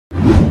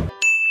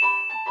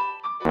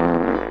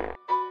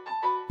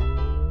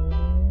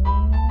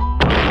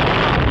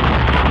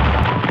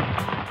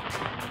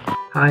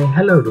Hi,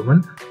 hello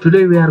everyone.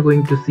 Today we are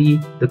going to see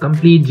the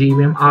complete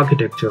JVM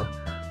architecture.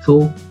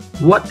 So,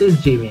 what is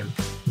JVM?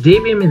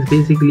 JVM is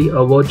basically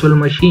a virtual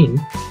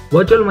machine.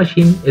 Virtual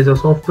machine is a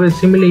software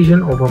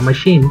simulation of a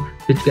machine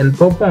which can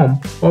perform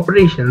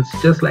operations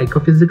just like a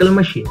physical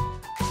machine.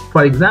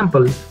 For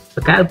example,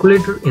 a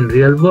calculator in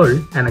real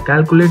world and a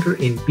calculator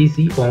in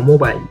PC or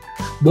mobile.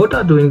 Both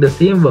are doing the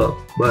same work,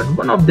 but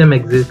one of them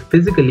exists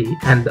physically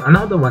and the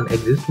another one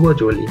exists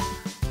virtually.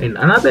 In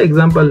another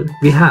example,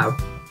 we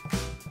have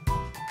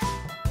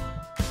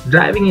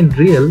driving in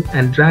real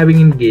and driving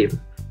in game,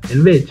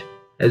 in which,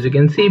 as you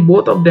can see,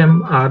 both of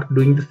them are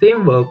doing the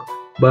same work,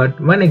 but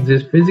one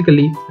exists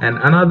physically and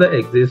another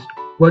exists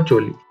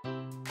virtually.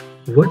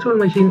 Virtual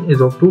machine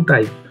is of two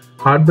types,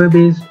 hardware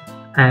based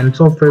and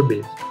software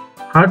based.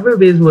 Hardware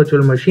based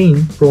virtual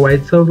machine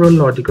provides several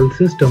logical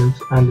systems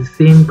on the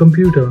same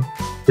computer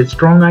with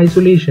strong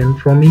isolation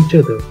from each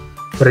other.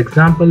 For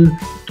example,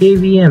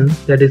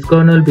 JVM, that is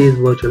kernel based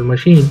virtual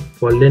machine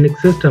for Linux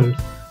systems,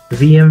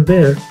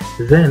 VMware,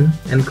 Zen,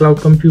 and cloud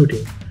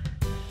computing.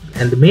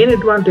 And the main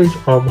advantage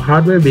of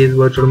hardware-based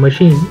virtual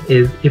machine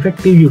is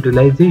effective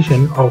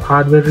utilization of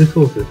hardware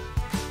resources.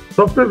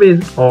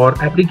 Software-based or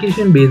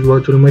application-based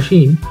virtual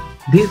machine,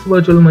 these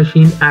virtual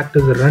machines act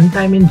as a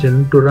runtime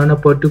engine to run a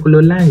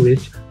particular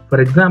language.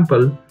 For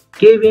example,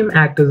 JVM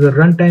acts as a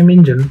runtime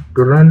engine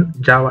to run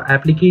Java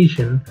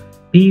application,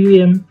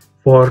 PVM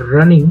for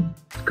running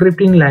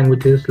scripting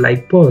languages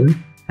like Perl,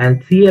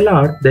 and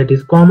CLR, that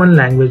is Common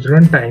Language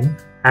Runtime,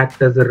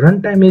 act as a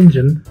runtime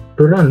engine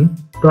to run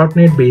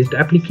 .NET based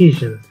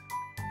applications.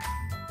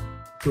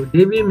 So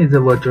JVM is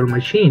a virtual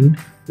machine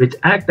which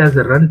acts as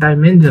a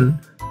runtime engine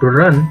to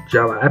run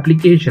Java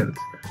applications.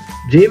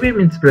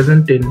 JVM is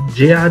present in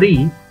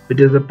JRE,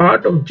 which is a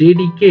part of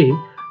JDK.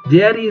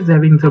 JRE is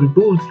having some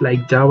tools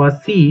like Java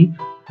C,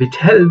 which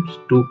helps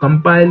to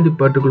compile the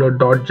particular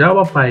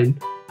 .java file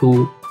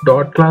to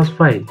 .class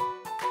file.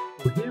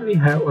 So here we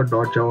have a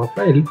 .java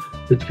file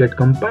which gets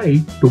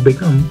compiled to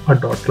become a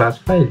 .class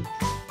file.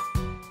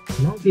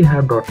 Now we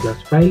have .class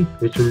file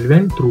which will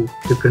went through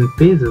different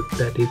phases,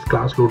 that is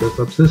class loader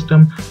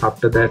subsystem,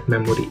 after that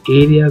memory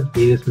areas,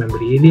 various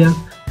memory areas,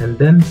 and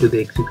then to the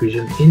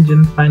execution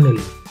engine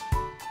finally.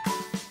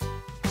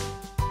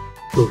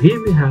 So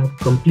here we have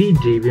complete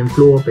JVM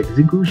flow of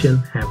execution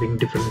having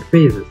different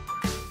phases.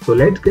 So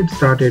let's get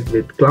started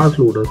with class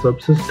loader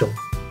subsystem.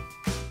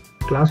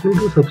 Class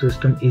loader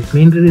subsystem is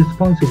mainly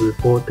responsible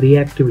for three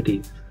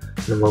activities.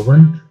 Number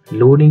 1,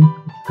 loading,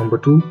 number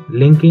 2,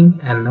 linking,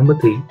 and number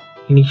 3,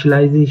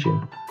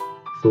 initialization.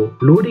 So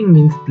loading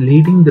means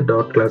reading the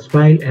 .class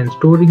file and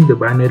storing the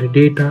binary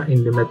data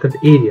in the method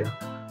area.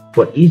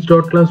 For each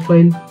 .class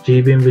file,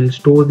 JVM will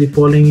store the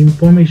following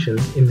information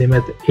in the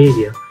method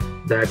area,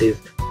 that is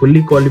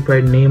fully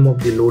qualified name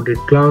of the loaded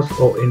class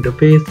or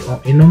interface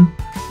or enum,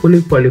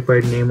 fully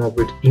qualified name of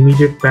its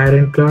immediate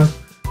parent class,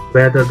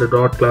 whether the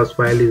 .class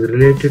file is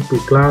related to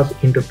class,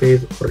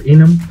 interface or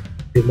enum,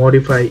 the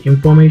modify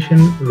information,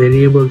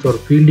 variables or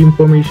field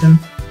information,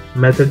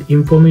 method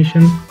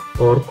information,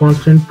 or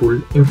constant pool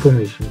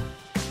information.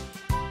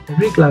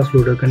 Every class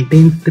loader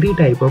contains three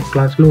types of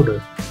class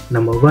loaders.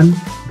 Number 1,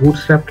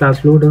 bootstrap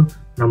class loader,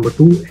 number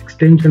 2,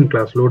 extension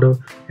class loader,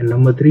 and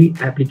number 3,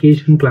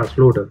 application class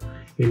loader.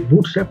 In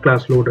bootstrap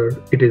class loader,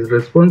 it is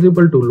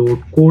responsible to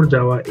load core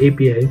Java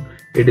APIs.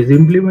 It is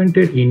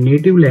implemented in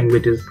native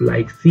languages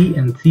like C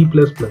and C++.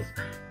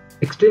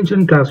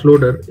 Extension class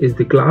loader is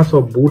the class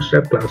of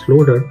bootstrap class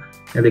loader,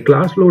 and the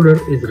class loader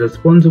is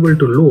responsible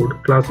to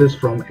load classes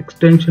from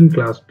extension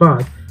class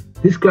path.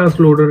 This class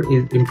loader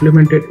is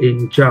implemented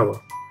in Java.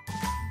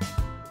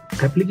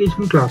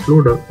 Application class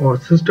loader or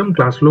system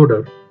class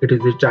loader, it is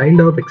the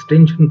child of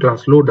extension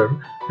class loader,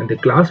 and the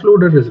class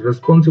loader is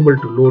responsible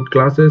to load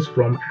classes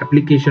from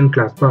application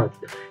class path.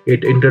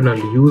 It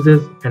internally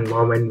uses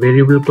environment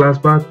variable class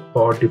path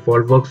or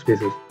default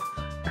workspaces.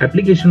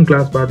 Application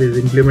class path is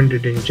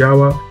implemented in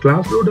Java.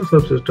 Class loader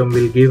subsystem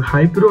will give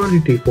high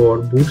priority for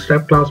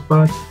bootstrap class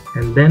path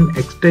and then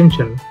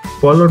extension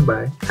followed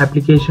by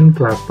application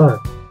class path.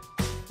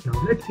 Now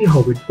let's see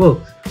how it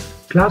works.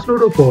 Class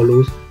loader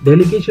follows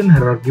delegation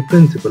hierarchy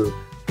principle.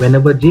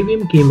 Whenever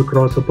JVM came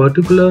across a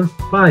particular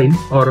file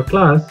or a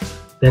class,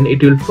 then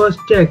it will first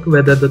check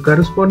whether the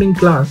corresponding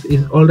class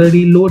is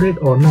already loaded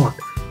or not.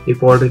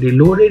 If already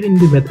loaded in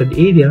the method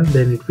area,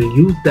 then it will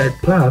use that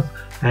class,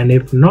 and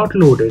if not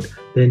loaded,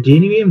 then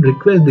JVM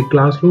requests the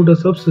class loader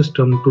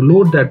subsystem to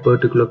load that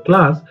particular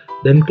class.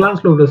 Then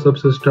class loader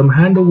subsystem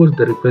handovers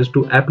the request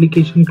to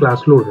application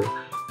class loader.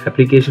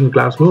 Application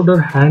class loader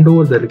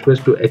handovers the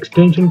request to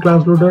extension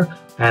class loader,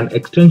 and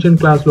extension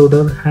class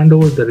loader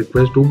handovers the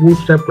request to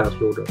bootstrap class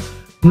loader.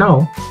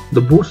 Now,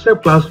 the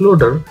bootstrap class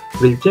loader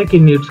will check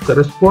in its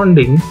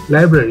corresponding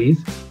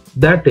libraries,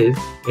 that is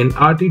in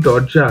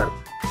rt.jar,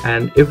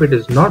 and if it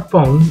is not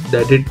found,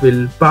 that it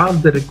will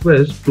pass the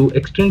request to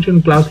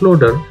extension class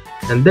loader,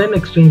 and then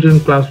extension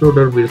class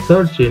loader will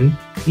search in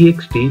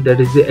ext, that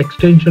is the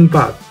extension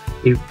path.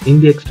 If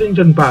in the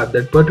extension path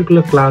that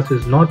particular class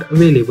is not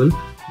available,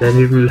 then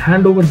it will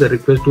hand over the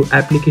request to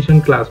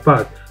application class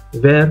path.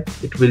 where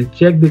it will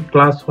check the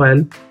class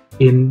file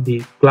in the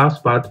class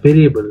path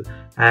variable,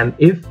 and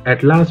if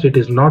at last it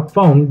is not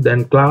found,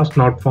 then class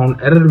not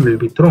found error will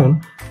be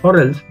thrown, or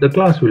else the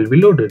class will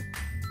be loaded.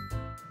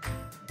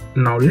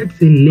 Now let's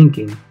see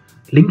linking.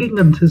 Linking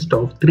consists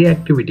of three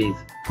activities: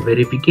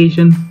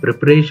 verification,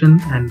 preparation,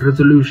 and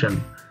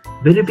resolution.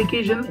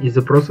 Verification is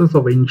the process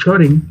of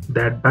ensuring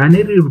that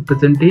binary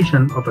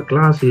representation of a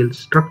class is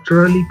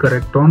structurally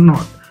correct or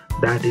not.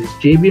 That is,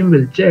 JVM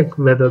will check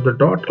whether the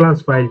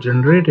 .class file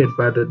generated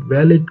by the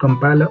valid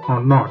compiler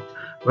or not,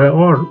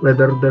 or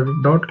whether the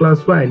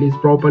 .class file is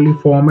properly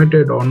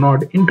formatted or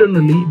not.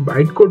 Internally,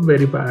 bytecode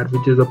verifier,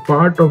 which is a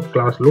part of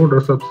class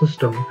loader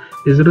subsystem,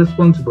 is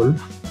responsible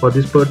for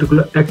this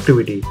particular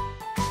activity.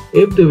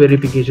 If the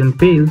verification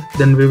fails,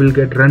 then we will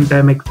get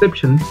runtime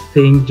exception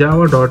saying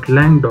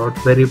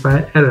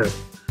java.lang.verify error.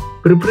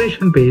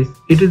 Preparation phase.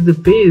 It is the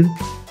phase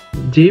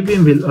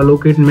JVM will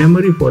allocate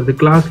memory for the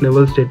class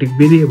level static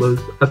variables,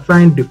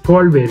 assign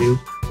default values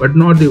but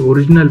not the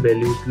original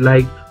values,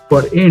 like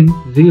for int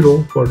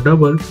 0, for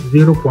double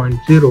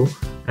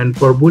 0.0, and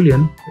for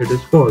boolean it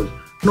is false.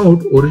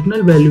 Note,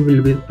 original value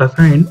will be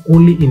assigned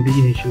only in the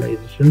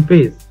initialization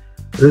phase.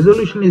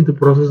 Resolution is the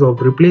process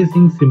of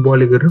replacing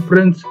symbolic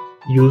reference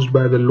used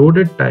by the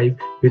loaded type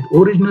with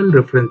original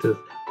references.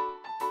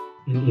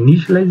 In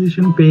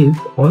initialization phase,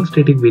 all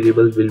static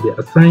variables will be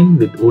assigned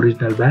with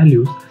original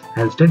values,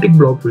 and static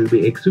block will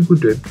be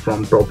executed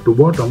from top to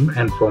bottom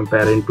and from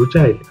parent to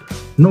child.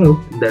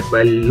 Note that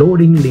while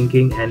loading,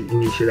 linking, and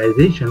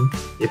initialization,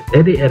 if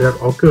any error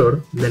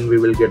occur, then we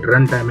will get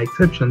runtime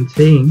exception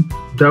saying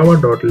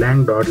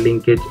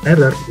java.lang.linkage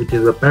error, which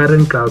is a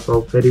parent class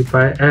of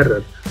verify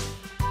error.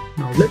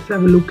 Now let's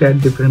have a look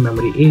at different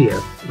memory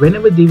areas.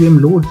 Whenever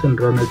JVM loads and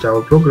runs a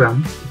Java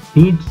program, it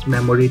needs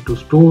memory to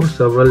store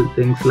several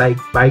things like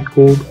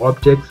bytecode,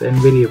 objects, and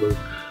variables.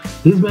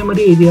 This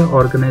memory area are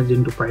organized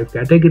into 5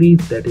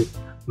 categories, that is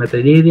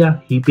method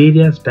area, heap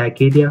area,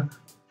 stack area,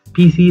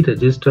 PC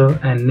register,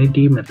 and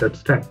native method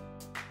stack.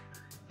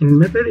 In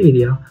method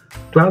area,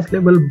 class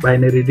level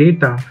binary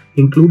data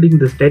including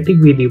the static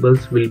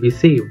variables will be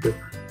saved.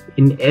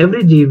 In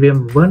every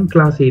JVM, one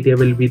class area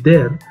will be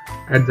there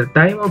at the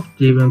time of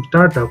JVM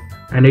startup,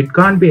 and it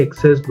can't be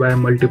accessed by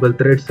multiple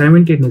threads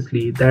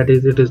simultaneously, that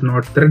is, it is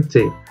not thread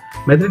safe.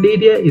 Method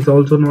area is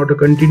also not a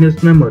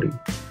continuous memory.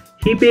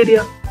 Heap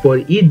area. For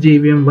each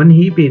JVM, one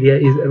heap area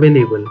is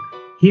available.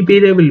 Heap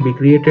area will be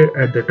created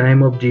at the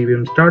time of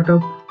JVM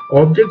startup.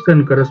 Objects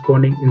and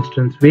corresponding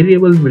instance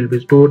variables will be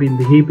stored in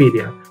the heap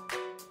area.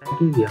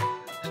 Stack area.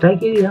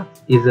 Stack area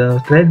is a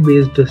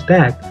thread-based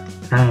stack,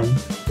 and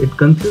it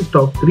consists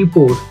of 3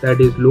 ports,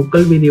 that is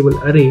local variable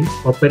array,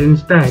 operand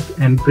stack,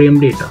 and frame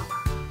data.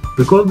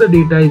 Because the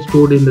data is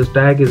stored in the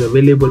stack is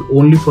available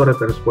only for a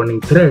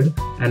corresponding thread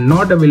and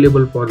not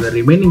available for the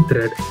remaining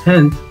thread,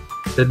 hence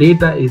the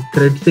data is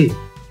thread safe.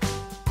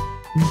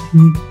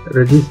 PC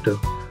register.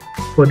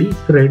 For each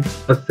thread,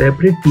 a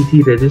separate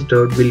PC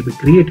register will be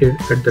created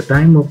at the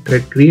time of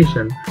thread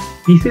creation.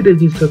 PC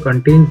register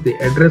contains the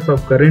address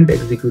of current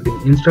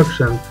executing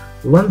instruction.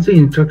 Once the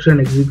instruction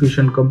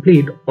execution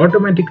complete,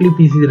 automatically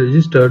PC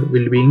register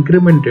will be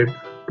incremented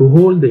to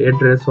hold the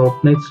address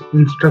of next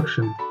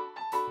instruction.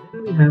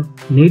 Then we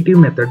have native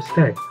method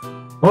stack.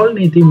 All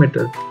native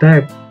method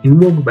stack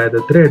invoked by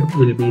the thread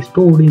will be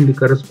stored in the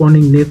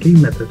corresponding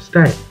native method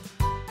stack.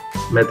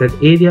 Method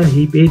area,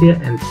 heap area,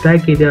 and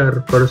stack area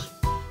are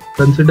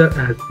considered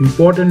as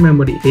important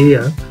memory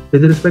areas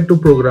with respect to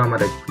programmer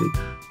actually.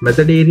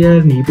 Method area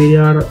and heap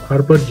area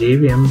are per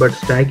JVM, but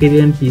stack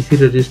area and PC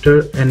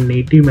register and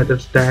native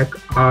method stack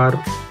are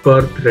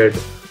per thread.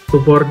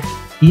 So for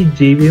each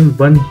JVM,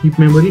 one heap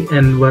memory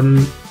and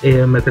one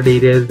method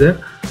area is there,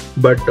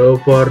 but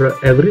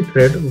for every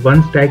thread,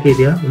 one stack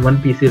area, one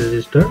PC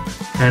register,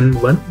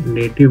 and one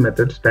native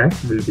method stack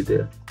will be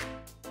there.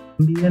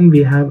 In the end,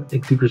 we have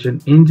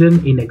execution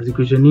engine. In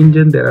execution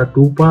engine, there are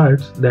 2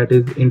 parts, that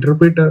is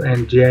interpreter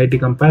and JIT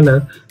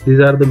compiler. These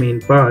are the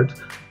main parts.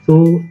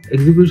 So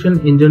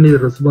execution engine is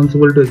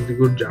responsible to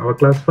execute Java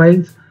class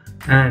files,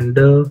 and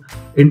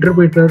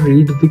interpreter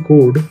reads the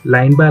code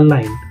line by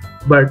line,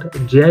 but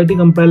JIT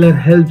compiler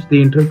helps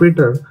the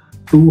interpreter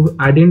to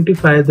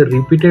identify the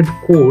repeated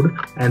code,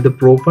 and the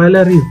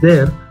profiler is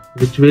there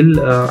which will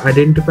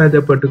identify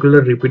the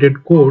particular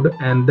repeated code,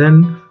 and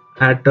then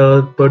at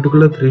a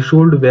particular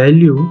threshold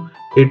value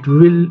it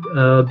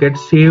will get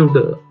saved,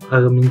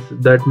 means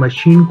that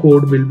machine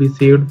code will be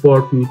saved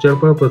for future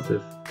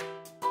purposes.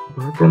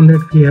 Apart from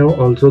that, we have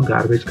also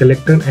garbage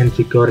collector and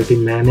security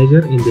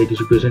manager in the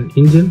execution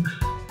engine,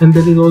 and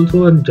there is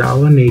also a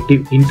Java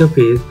native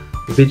interface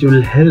which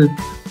will help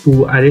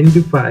to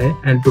identify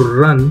and to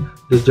run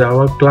the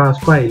Java class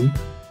file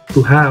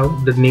to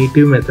have the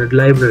native method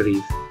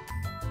libraries.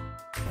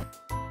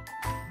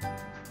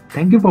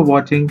 Thank you for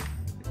watching.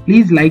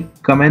 Please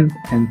like, comment,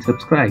 and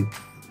subscribe.